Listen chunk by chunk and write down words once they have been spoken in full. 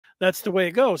that's the way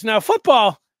it goes. Now,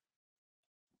 football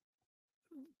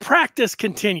practice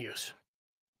continues.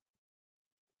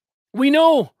 We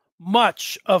know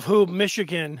much of who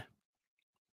Michigan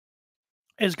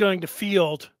is going to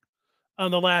field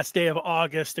on the last day of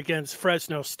August against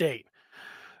Fresno State.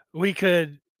 We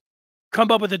could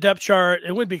come up with a depth chart.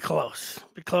 It would be close.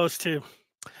 Be close to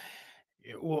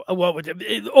what would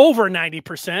over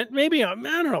 90%. Maybe I don't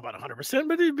know about 100%,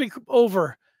 but it'd be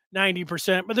over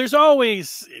 90%. But there's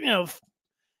always,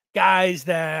 guys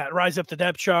that rise up the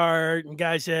depth chart and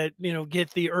guys that,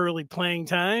 get the early playing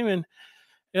time. And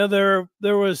there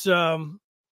was a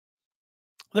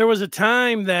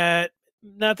time that,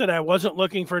 not that I wasn't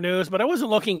looking for news, but I wasn't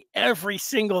looking every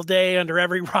single day under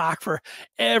every rock for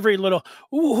every little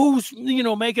who's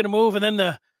making a move, and then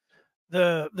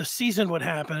the season would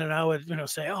happen, and I would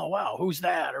say, oh wow, who's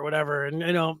that or whatever, and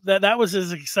that was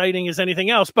as exciting as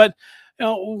anything else. But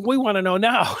we want to know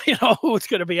now, who's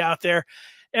going to be out there,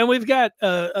 and we've got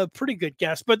a pretty good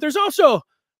guess. But there's also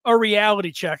a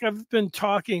reality check. I've been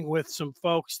talking with some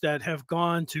folks that have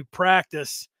gone to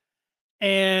practice,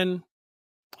 and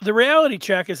the reality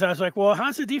check is, I was like, well,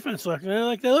 how's the defense look? And they're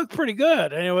like, they look pretty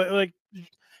good. Anyway, like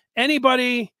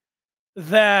anybody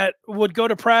that would go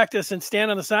to practice and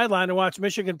stand on the sideline and watch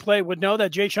Michigan play would know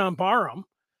that Jayshon Barham,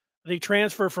 the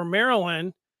transfer from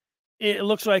Maryland, it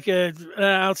looks like an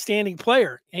outstanding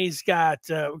player. He's got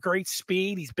great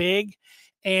speed. He's big,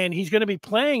 and he's going to be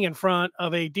playing in front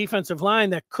of a defensive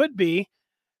line that could be,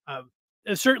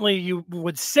 certainly you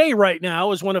would say right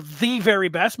now, is one of the very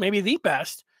best, maybe the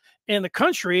best in the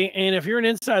country. And if you're an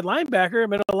inside linebacker,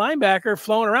 middle linebacker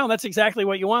flowing around, that's exactly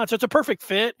what you want. So it's a perfect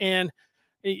fit, and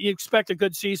you expect a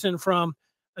good season from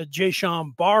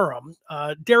Jayshon Barham.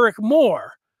 Derek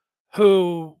Moore,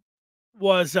 who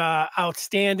was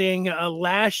outstanding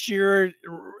last year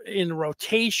in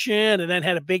rotation and then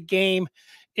had a big game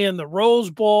in the Rose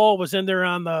Bowl, was in there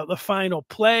on the final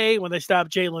play when they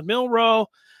stopped Jalen Milroe.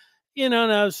 And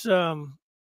I was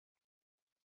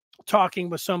talking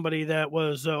with somebody that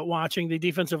was watching the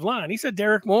defensive line. He said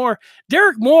Derek Moore,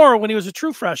 when he was a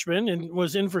true freshman and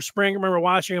was in for spring, I remember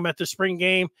watching him at the spring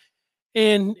game,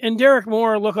 and Derek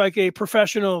Moore looked like a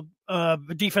professional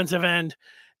defensive end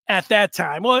at that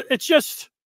time. Well, it's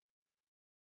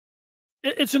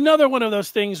another one of those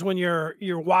things when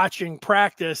you're watching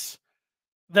practice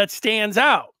that stands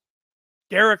out.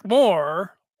 Derek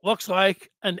Moore looks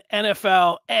like an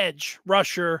NFL edge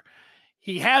rusher.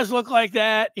 He has looked like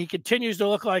that. He continues to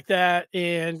look like that.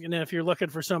 And if you're looking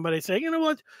for somebody, say, you know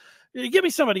what, give me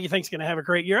somebody you think's going to have a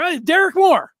great year. Derek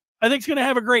Moore, I think, is going to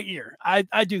have a great year.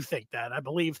 I do think that. I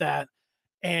believe that.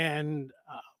 And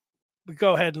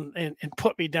go ahead and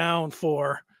put me down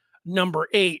for number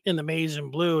 8 in the maize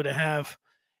and blue to have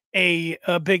a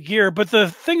big year. But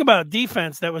the thing about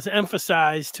defense that was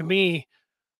emphasized to me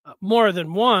more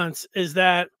than once is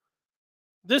that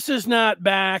this is not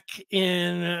back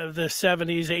in the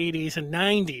 70s, 80s, and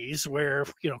 90s where,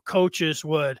 coaches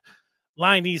would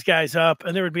line these guys up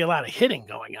and there would be a lot of hitting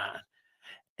going on.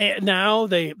 And now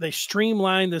they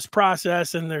streamline this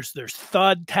process, and there's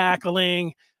thud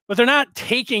tackling, but they're not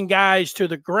taking guys to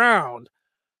the ground.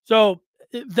 So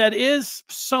that is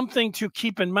something to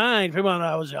keep in mind. People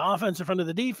know, was the offense in front of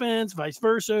the defense, vice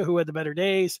versa, who had the better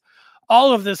days,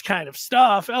 all of this kind of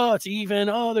stuff. Oh, it's even.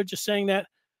 Oh, they're just saying that.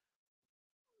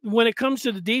 When it comes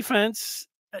to the defense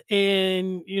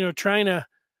and, trying to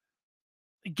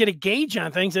get a gauge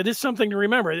on things, it is something to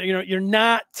remember. You're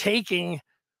not taking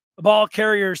ball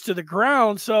carriers to the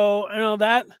ground. So,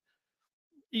 that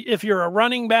if you're a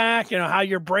running back, how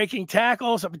you're breaking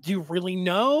tackles, do you really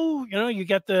know?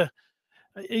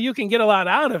 You can get a lot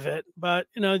out of it, but,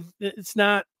 it's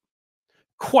not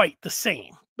quite the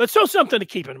same. But still something to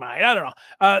keep in mind. I don't know.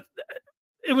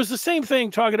 It was the same thing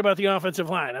talking about the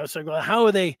offensive line. I was like, well, how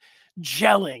are they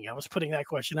gelling? I was putting that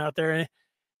question out there.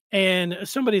 And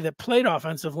somebody that played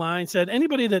offensive line said,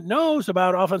 anybody that knows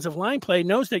about offensive line play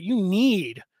knows that you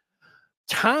need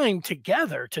time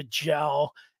together to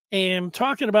gel. And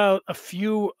talking about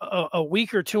a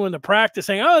week or two in the practice,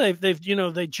 saying, oh, they've they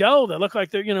gelled. They look like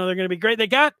they're going to be great. They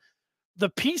got the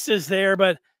pieces there,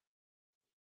 but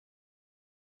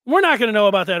we're not going to know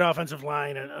about that offensive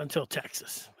line until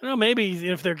Texas. Maybe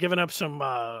if they're giving up some,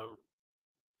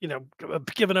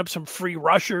 giving up some free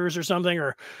rushers or something,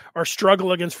 or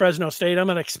struggle against Fresno State. I'm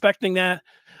not expecting that,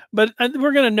 but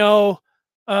we're going to know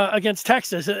against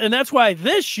Texas. And that's why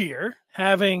this year,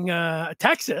 having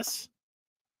Texas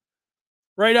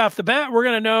right off the bat, we're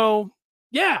going to know,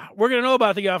 we're going to know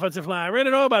about the offensive line. We're going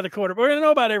to know about the quarterback. We're going to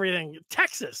know about everything.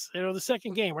 Texas, the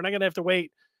second game. We're not going to have to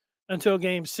wait until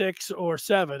game 6 or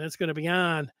 7. It's going to be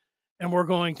on, and we're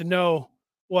going to know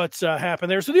what's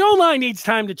happened there. So the O-line needs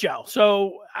time to gel.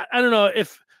 So I don't know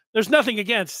if there's nothing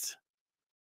against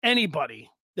anybody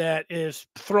that is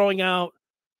throwing out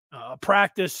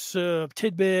practice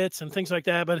tidbits and things like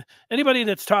that. But anybody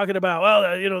that's talking about,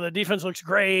 well, the defense looks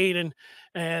great and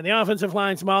the offensive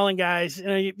line's mauling guys,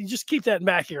 you just keep that in the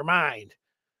back of your mind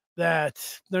that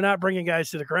they're not bringing guys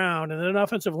to the ground. And an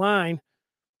offensive line,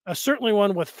 certainly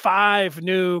one with 5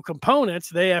 new components,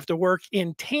 they have to work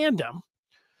in tandem.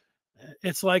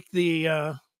 It's like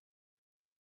the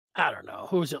I don't know,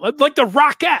 who is it? Like the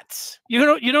Rockettes.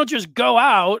 You don't just go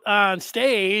out on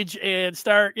stage and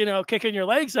start, kicking your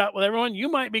legs out with everyone. You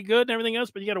might be good and everything else,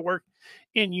 but you got to work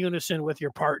in unison with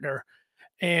your partner.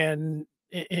 And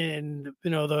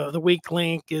the weak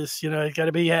link is, it's got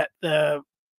to be at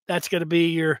that's going to be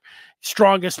your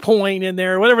strongest point in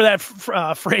there, whatever that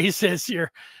phrase is.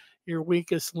 Your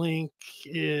weakest link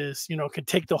is, can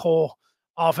take the whole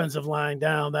offensive line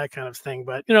down, that kind of thing.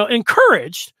 But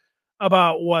encouraged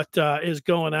about what is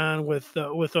going on with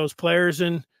those players.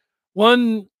 And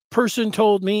one person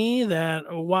told me that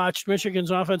watched Michigan's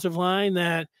offensive line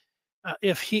that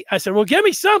I said, well, give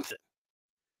me something.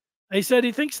 He said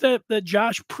he thinks that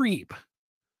Josh Preeb,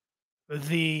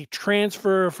 the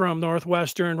transfer from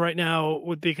Northwestern, right now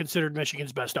would be considered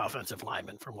Michigan's best offensive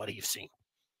lineman from what he's seen.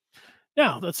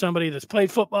 Now, that's somebody that's played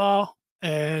football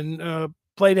and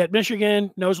played at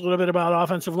Michigan, knows a little bit about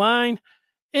offensive line,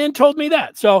 and told me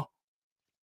that. So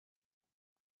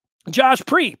Josh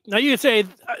Preeb. Now you could say,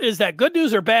 is that good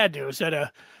news or bad news that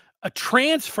a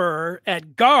transfer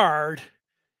at guard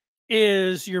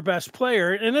is your best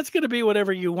player? And that's going to be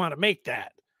whatever you want to make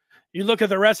that. You look at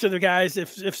the rest of the guys.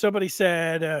 If somebody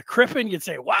said Crippen, you'd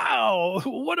say, wow,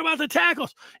 what about the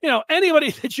tackles?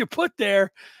 Anybody that you put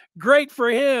there, great for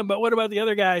him. But what about the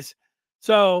other guys?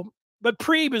 So, but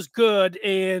Preeb is good.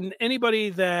 And anybody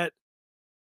that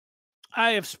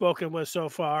I have spoken with so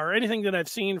far, anything that I've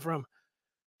seen from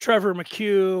Trevor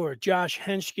McHugh or Josh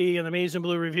Henschke in the Maize and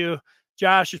Blue Review,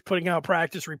 Josh is putting out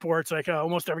practice reports like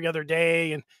almost every other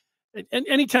day. And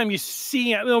anytime you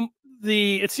see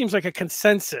it seems like a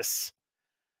consensus.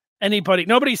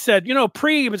 Nobody said,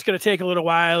 Preeb is going to take a little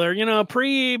while, or,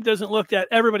 Preeb doesn't look that.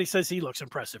 Everybody says he looks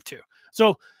impressive too.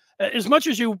 So as much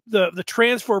as the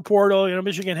transfer portal,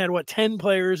 Michigan had 10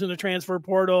 players in the transfer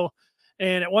portal.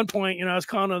 And at one point, I was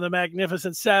calling them the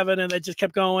Magnificent Seven, and they just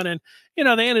kept going. And,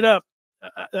 they ended up,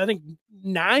 I think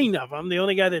 9 of them. The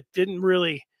only guy that didn't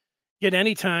really get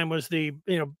any time was the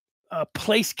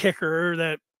place kicker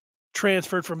that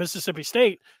transferred from Mississippi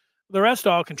State. The rest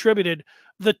all contributed.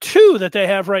 The 2 that they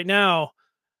have right now,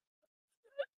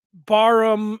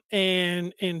 Barham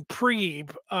and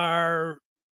Preeb, are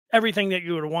everything that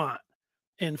you would want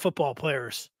in football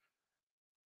players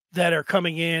that are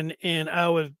coming in. And I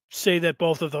would say that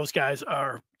both of those guys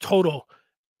are total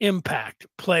impact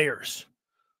players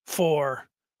for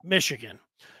Michigan.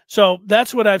 So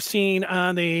that's what I've seen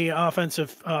on the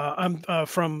offensive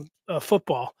from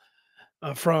football,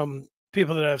 from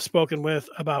people that I've spoken with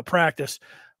about practice.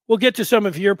 We'll get to some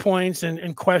of your points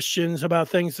and questions about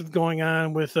things that are going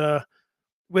on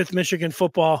with Michigan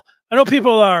football. I know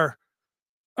people are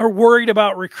worried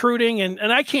about recruiting,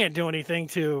 and I can't do anything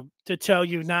to tell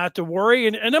you not to worry.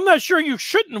 And I'm not sure you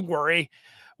shouldn't worry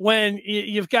when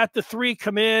you've got the 3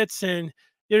 commits and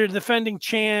you're defending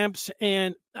champs.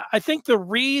 And I think the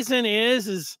reason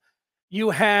is you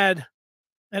had,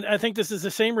 and I think this is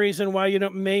the same reason why you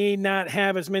may not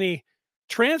have as many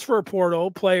transfer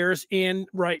portal players in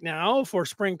right now for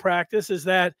spring practice, is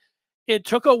that it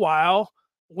took a while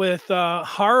with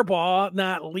Harbaugh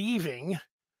not leaving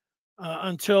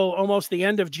until almost the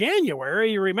end of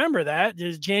January. You remember that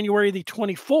is January the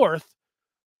 24th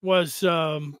was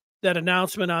that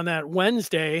announcement on that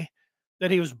Wednesday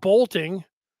that he was bolting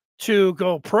to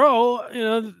go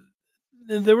pro.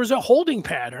 There was a holding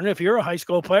pattern if you're a high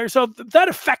school player. So that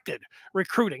affected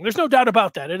recruiting. There's no doubt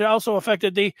about that. It also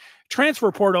affected the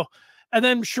transfer portal. And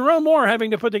then Sherrone Moore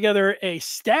having to put together a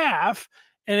staff.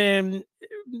 And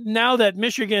now that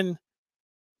Michigan,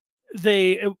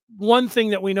 one thing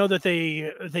that we know that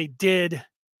they did,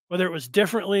 whether it was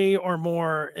differently or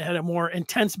more, had a more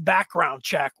intense background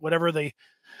check, whatever the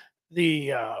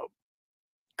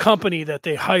company that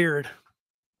they hired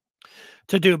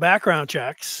to do background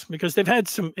checks, because they've had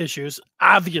some issues,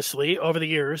 obviously, over the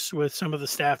years with some of the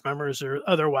staff members or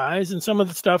otherwise. And some of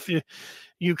the stuff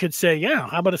you could say, yeah,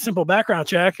 how about a simple background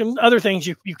check? And other things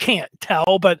you can't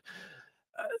tell. But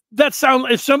if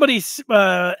somebody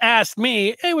asked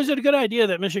me, hey, was it a good idea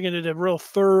that Michigan did a real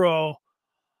thorough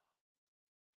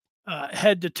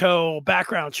head to toe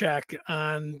background check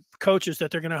on coaches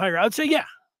that they're going to hire? I'd say, yeah,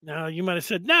 Now you might have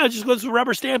said, "No, just let's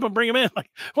rubber stamp and bring him in," like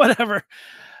whatever.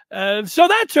 So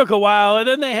that took a while, and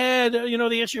then they had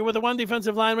the issue with the one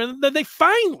defensive lineman. Then they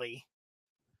finally,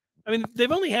 I mean,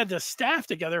 they've only had the staff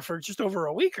together for just over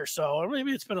a week or so, or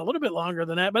maybe it's been a little bit longer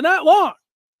than that, but not long.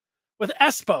 With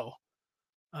Esposito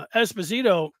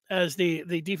as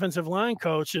the defensive line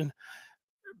coach, and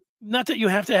not that you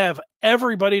have to have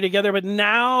everybody together, but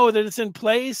now that it's in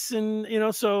place,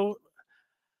 and so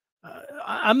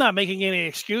I'm not making any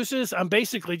excuses. I'm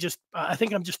basically just, I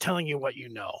think I'm just telling you what you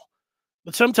know.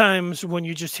 But sometimes when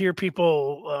you just hear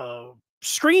people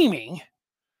screaming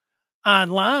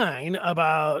online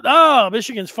about, oh,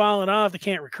 Michigan's falling off, they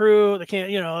can't recruit, they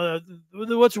can't,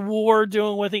 what's Ward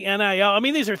doing with the NIL? I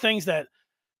mean, these are things that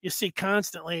you see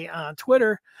constantly on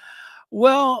Twitter.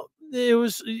 Well, it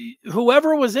was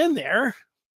whoever was in there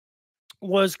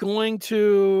was going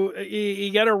to,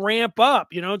 you got to ramp up,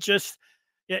 just,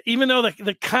 even though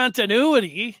the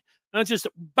continuity, not just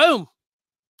boom,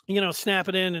 snap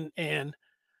it in. And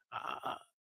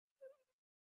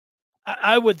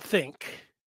I would think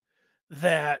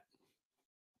that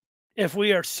if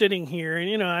we are sitting here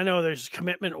and, I know there's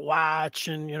commitment watch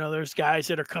and, there's guys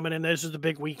that are coming in, this is the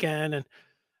big weekend and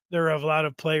there are a lot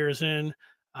of players in,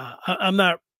 I'm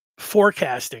not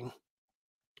forecasting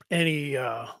any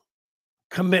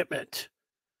commitment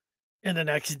in the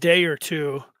next day or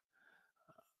two.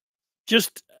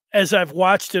 Just as I've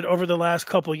watched it over the last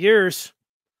couple years,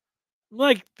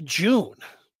 like June,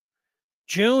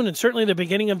 and certainly the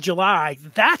beginning of July,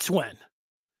 that's when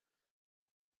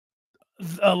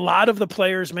a lot of the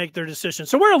players make their decisions.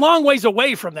 So we're a long ways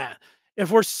away from that.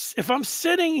 If I'm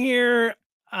sitting here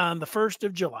on the 1st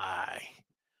of July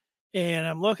and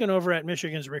I'm looking over at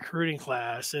Michigan's recruiting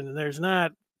class and there's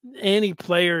not any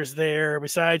players there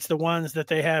besides the ones that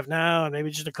they have now and maybe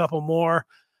just a couple more,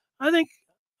 I think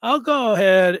I'll go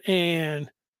ahead and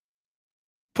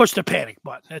push the panic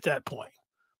button at that point.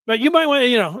 But you might want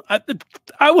to,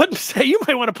 I wouldn't say you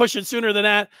might want to push it sooner than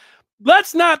that.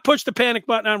 Let's not push the panic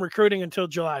button on recruiting until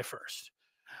July 1st.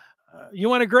 You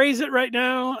want to graze it right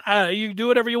now? You do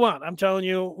whatever you want. I'm telling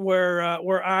you where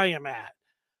I am at.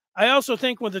 I also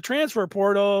think with the transfer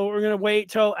portal, we're going to wait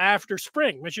till after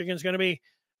spring. There's going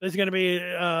to be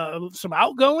some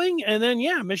outgoing, and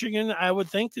then Michigan, I would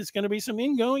think there's going to be some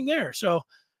ingoing there. So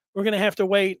we're going to have to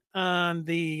wait on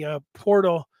the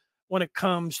portal when it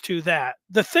comes to that.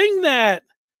 The thing that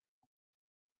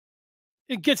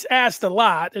it gets asked a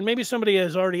lot, and maybe somebody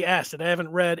has already asked it, I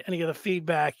haven't read any of the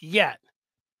feedback yet,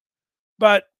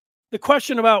 but the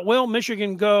question about will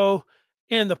Michigan go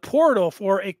in the portal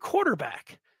for a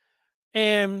quarterback?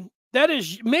 And that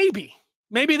is maybe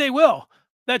they will.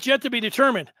 That's yet to be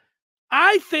determined.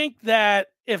 I think that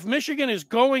if Michigan is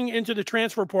going into the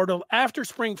transfer portal after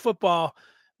spring football,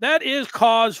 that is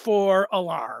cause for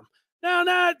alarm. Now,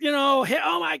 not,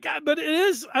 oh my God, but it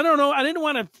is, I don't know. I didn't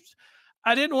want to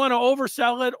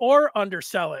oversell it or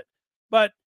undersell it,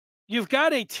 but you've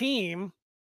got a team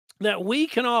that we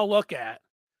can all look at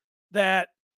that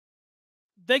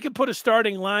they could put a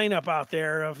starting lineup out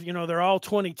there of, they're all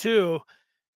 22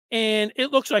 and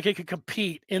it looks like it could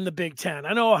compete in the Big Ten.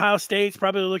 I know Ohio State's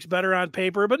probably looks better on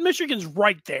paper, but Michigan's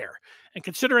right there. And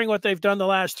considering what they've done the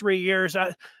last 3 years,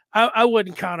 I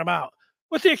wouldn't count them out,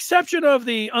 with the exception of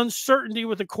the uncertainty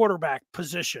with the quarterback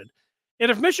position. And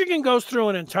if Michigan goes through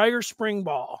an entire spring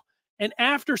ball and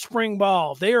after spring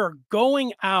ball, they are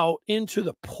going out into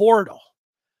the portal,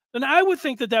 then I would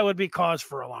think that would be cause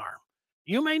for alarm.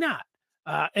 You may not.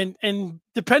 And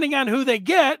depending on who they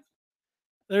get,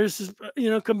 there's,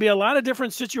 can be a lot of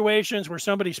different situations where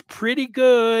somebody's pretty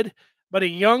good, but a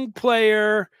young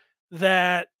player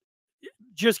that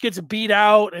just gets beat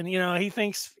out and, he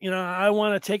thinks, I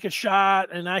want to take a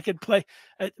shot and I could play.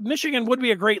 Michigan would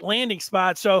be a great landing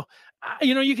spot. So,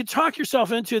 you could talk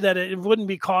yourself into that. It wouldn't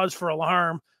be cause for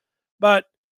alarm, but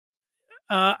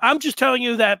I'm just telling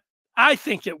you that I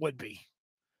think it would be.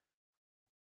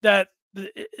 That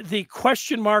the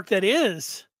question mark that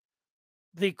is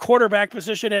the quarterback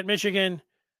position at Michigan,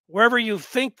 wherever you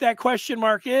think that question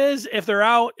mark is, if they're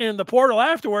out in the portal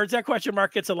afterwards, that question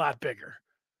mark gets a lot bigger.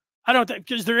 I don't think,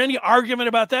 is there any argument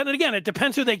about that? And again, it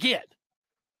depends who they get.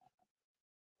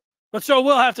 But so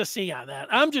we'll have to see on that.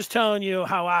 I'm just telling you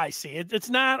how I see it. It's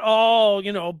not all,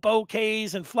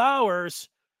 bouquets and flowers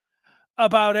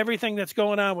about everything that's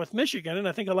going on with Michigan. And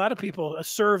I think a lot of people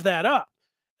serve that up.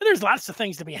 And there's lots of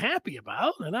things to be happy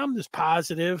about. And I'm just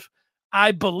positive.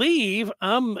 I believe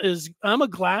I'm a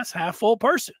glass half full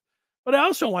person. But I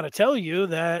also want to tell you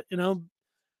that,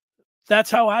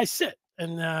 that's how I sit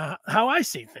and how I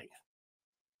see things.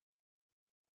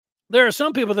 there are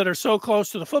some people that are so close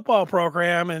to the football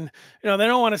program, and they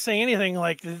don't want to say anything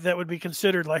like that would be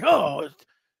considered like, oh,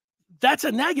 that's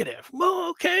a negative. Well,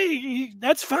 okay,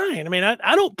 that's fine. I mean,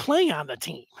 I don't play on the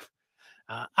team.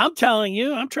 I'm telling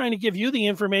you, I'm trying to give you the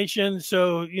information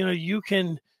so you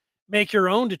can make your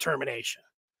own determination.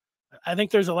 I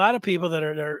think there's a lot of people that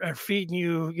are feeding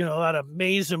you, a lot of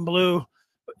maize and blue,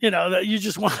 that you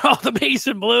just want all the maize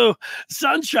and blue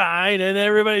sunshine, and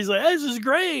everybody's like, hey, this is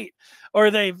great. Or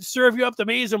they serve you up the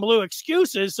maize and blue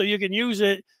excuses so you can use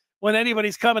it when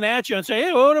anybody's coming at you and say,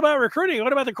 hey, well, what about recruiting?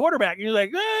 What about the quarterback? And you're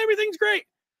like, everything's great.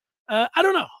 I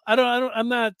don't know.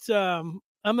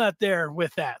 I'm not there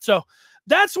with that. So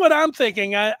that's what I'm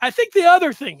thinking. I think the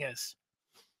other thing is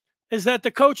that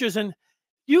the coaches, and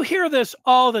you hear this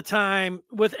all the time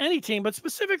with any team, but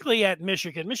specifically at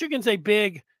Michigan. Michigan's a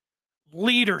big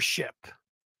leadership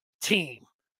team.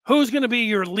 Who's going to be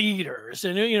your leaders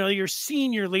and, your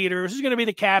senior leaders? Who's going to be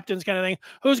the captains kind of thing?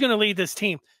 Who's going to lead this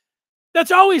team?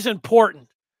 That's always important.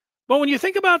 But when you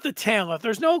think about the talent,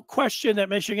 there's no question that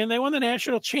Michigan, they won the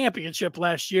national championship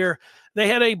last year. They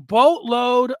had a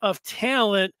boatload of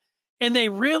talent, and they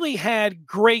really had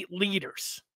great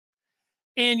leaders.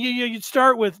 And you'd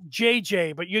start with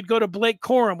JJ, but you'd go to Blake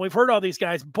Corum. We've heard all these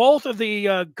guys. Both of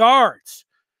the guards,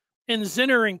 and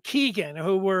Zinner and Keegan,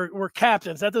 who were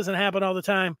captains. That doesn't happen all the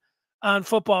time on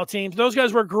football teams. Those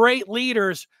guys were great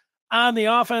leaders on the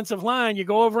offensive line. You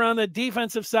go over on the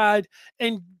defensive side,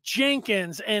 and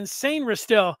Jenkins and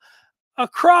Sainristil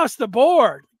across the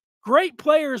board. Great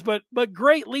players, but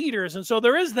great leaders. And so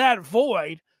there is that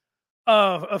void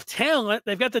of talent.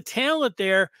 They've got the talent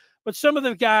there, but some of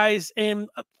the guys, and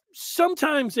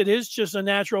sometimes it is just a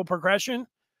natural progression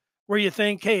where you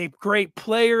think, hey, great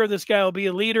player, this guy will be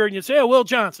a leader, and you say, oh, Will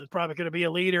Johnson's probably going to be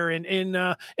a leader,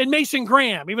 in Mason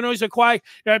Graham, even though he's a quiet,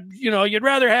 you'd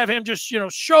rather have him just,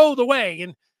 show the way.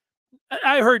 And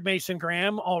I heard Mason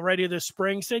Graham already this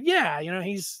spring said, yeah,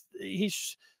 he's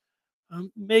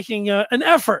making an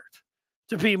effort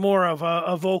to be more of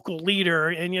a vocal leader,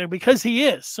 and because he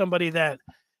is somebody that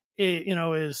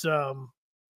is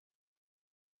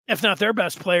if not their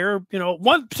best player,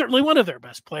 certainly one of their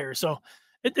best players. So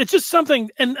it's just something,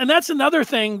 and that's another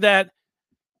thing that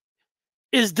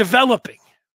is developing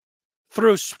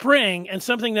through spring, and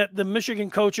something that the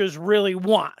Michigan coaches really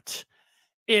want.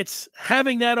 It's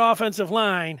having that offensive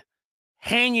line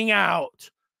hanging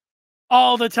out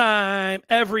all the time,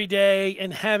 every day,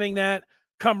 and having that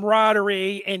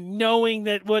camaraderie, and knowing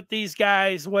that what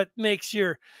makes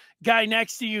your guy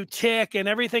next to you tick and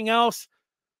everything else,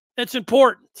 it's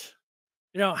important.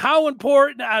 How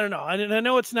important, I don't know. I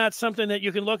know it's not something that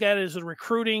you can look at as a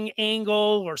recruiting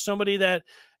angle or somebody that,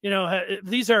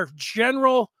 these are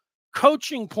general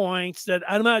coaching points that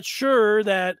I'm not sure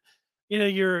that,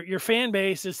 your fan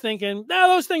base is thinking, no,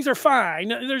 those things are fine.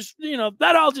 There's,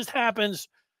 that all just happens.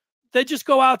 They just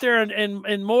go out there,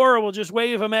 and Moore will just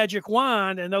wave a magic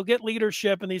wand, and they'll get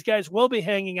leadership, and these guys will be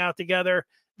hanging out together.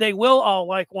 They will all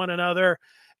like one another,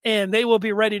 and they will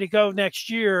be ready to go next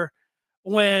year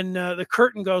when the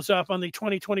curtain goes up on the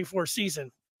 2024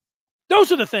 season.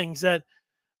 Those are the things that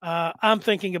I'm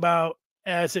thinking about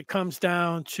as it comes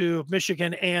down to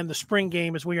Michigan and the spring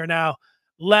game, as we are now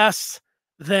less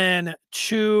than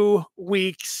 2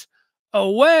 weeks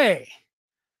away.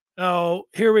 Oh,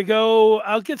 here we go.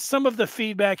 I'll get some of the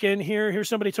feedback in here. Here's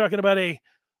somebody talking about a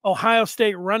Ohio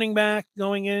State running back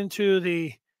going into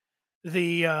the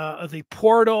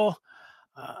portal.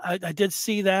 I did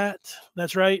see that.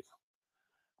 That's right.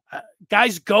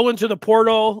 Guys go into the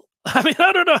portal. I mean,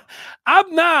 I don't know.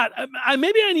 I'm not.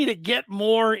 Maybe I need to get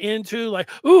more into like,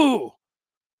 ooh,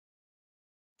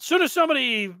 soon as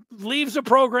somebody leaves a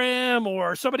program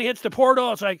or somebody hits the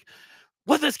portal, it's like,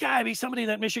 would this guy be somebody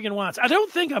that Michigan wants? I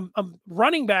don't think I'm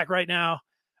running back right now.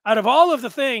 Out of all of the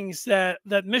things that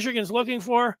Michigan's looking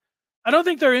for, I don't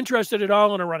think they're interested at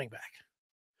all in a running back.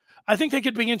 I think they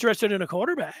could be interested in a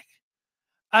quarterback.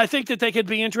 I think that they could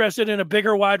be interested in a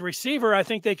bigger wide receiver. I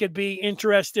think they could be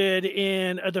interested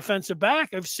in a defensive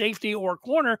back, of safety or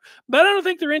corner, but I don't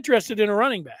think they're interested in a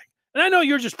running back. And I know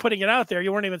you're just putting it out there.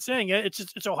 You weren't even saying it.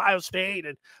 It's Ohio State,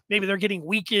 and maybe they're getting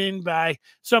weakened by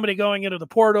somebody going into the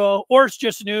portal, or it's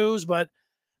just news, but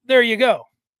there you go.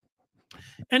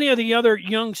 Any of the other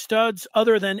young studs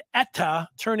other than Etta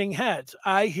turning heads?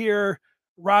 I hear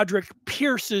Roderick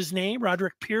Pierce's name,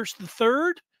 Roderick Pierce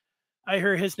III. I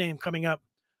hear his name coming up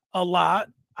a lot.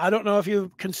 I don't know if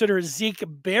you consider Zeke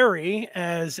Berry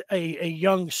as a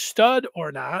young stud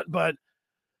or not, but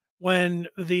when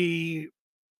the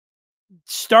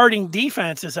starting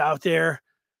defense is out there,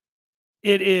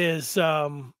 it is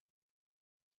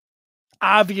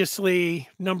obviously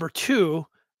number 2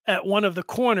 at one of the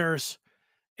corners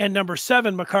and number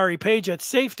 7, Makari Page at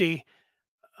safety,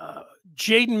 uh,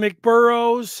 Jaden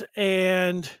McBurrows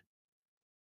and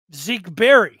Zeke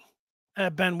Berry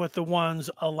have been with the ones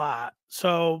a lot.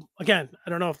 So again, I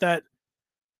don't know if that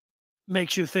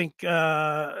makes you think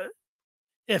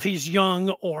if he's young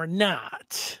or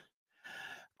not.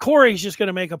 Corey's just going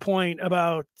to make a point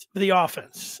about the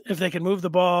offense. If they can move the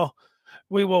ball,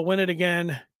 we will win it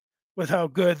again with how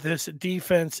good this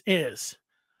defense is.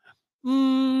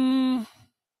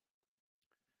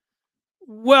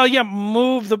 Well, yeah,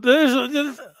 move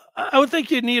the. I would think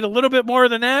you'd need a little bit more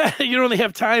than that. You only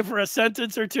have time for a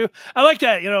sentence or two. I like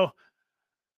that.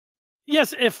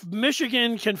 Yes, if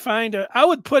Michigan can find I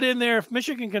would put in there, if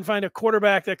Michigan can find a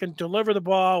quarterback that can deliver the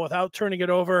ball without turning it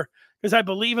over, because I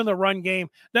believe in the run game,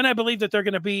 then I believe that they're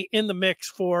going to be in the mix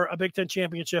for a Big Ten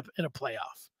championship and a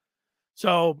playoff.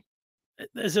 So,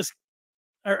 is this?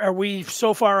 Are we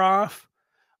so far off?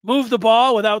 Move the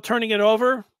ball without turning it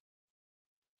over.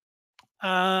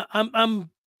 I'm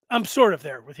sort of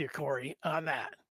there with you, Corey, on that.